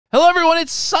Hello, everyone.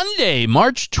 It's Sunday,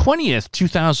 March 20th,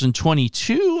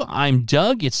 2022. I'm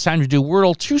Doug. It's time to do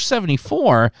Wordle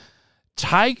 274.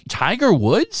 Tiger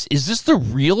Woods? Is this the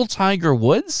real Tiger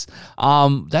Woods?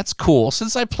 That's cool.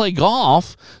 Since I play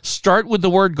golf, start with the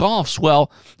word golf.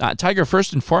 Well, Tiger,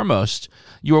 first and foremost,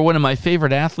 you are one of my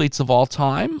favorite athletes of all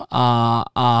time.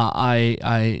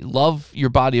 I love your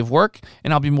body of work,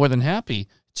 and I'll be more than happy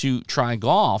to try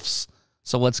golfs.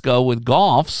 So let's go with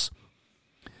golfs.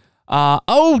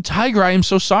 Oh, Tiger, I am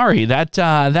so sorry. That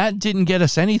didn't get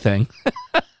us anything.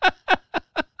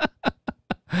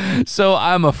 So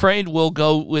I'm afraid we'll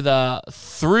go with a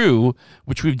through,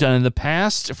 which we've done in the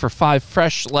past for 5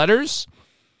 fresh letters.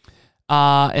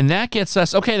 And that gets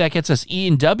us, that gets us E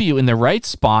and W in the right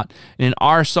spot and an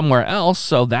R somewhere else,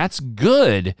 so that's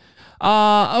good.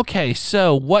 Okay,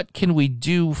 so what can we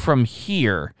do from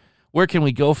here? Where can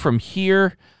we go from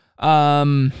here?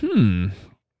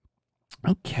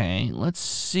 Okay, let's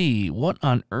see. What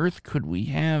on earth could we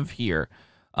have here?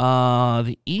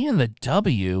 The E and the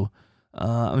W.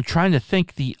 I'm trying to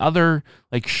think. The other,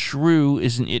 like, shrew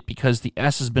isn't it because the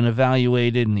S has been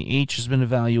evaluated and the H has been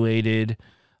evaluated.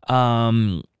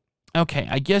 Okay,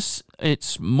 I guess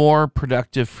it's more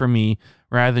productive for me,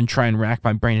 rather than try and rack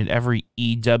my brain at every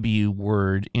EW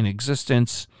word in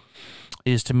existence,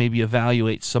 is to maybe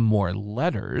evaluate some more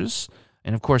letters.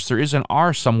 And, of course, there is an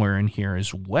R somewhere in here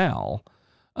as well.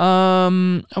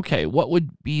 Okay, what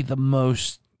would be the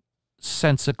most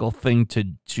sensical thing to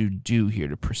do here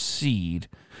to proceed?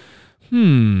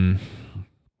 Okay.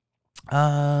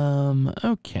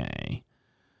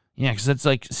 Yeah, because it's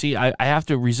like, see, I have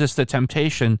to resist the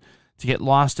temptation to get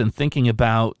lost in thinking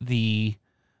about the...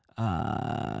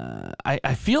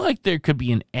 I feel like there could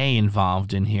be an A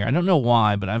involved in here. I don't know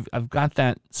why, but I've got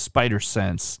that spider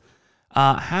sense.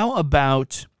 How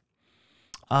about...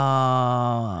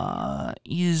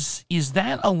 is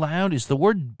that allowed? Is the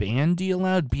word bandy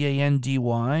allowed?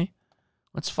 B-A-N-D-Y?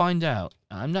 Let's find out.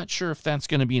 I'm not sure if that's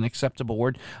going to be an acceptable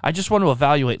word. I just want to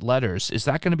evaluate letters. Is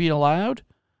that going to be allowed?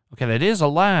 Okay, that is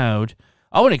allowed.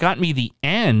 Oh, and it got me the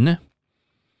N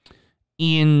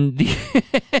in the...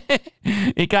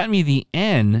 It got me the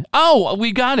N. Oh,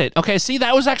 we got it. Okay, see,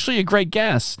 that was actually a great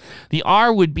guess. The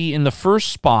R would be in the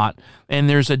first spot, and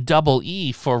there's a double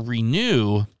E for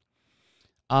renew.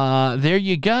 There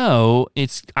you go.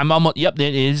 I'm almost, yep,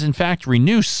 it is in fact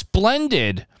renew.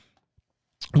 Splendid.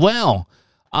 Well,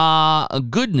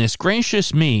 goodness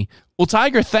gracious me. Well,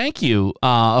 Tiger, thank you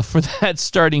for that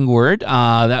starting word.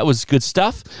 That was good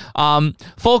stuff.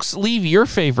 Folks, leave your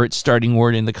favorite starting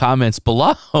word in the comments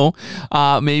below.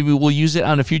 Maybe we'll use it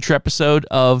on a future episode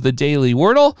of the Daily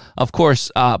Wordle. Of course,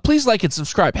 please like and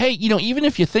subscribe. Hey, even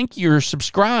if you think you're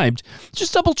subscribed,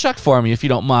 just double check for me if you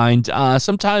don't mind.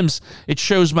 Sometimes it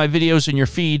shows my videos in your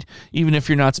feed, even if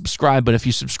you're not subscribed. But if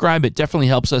you subscribe, it definitely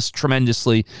helps us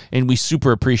tremendously, and we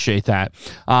super appreciate that.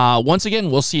 Once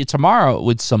again, we'll see you tomorrow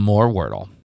with some more Wordle.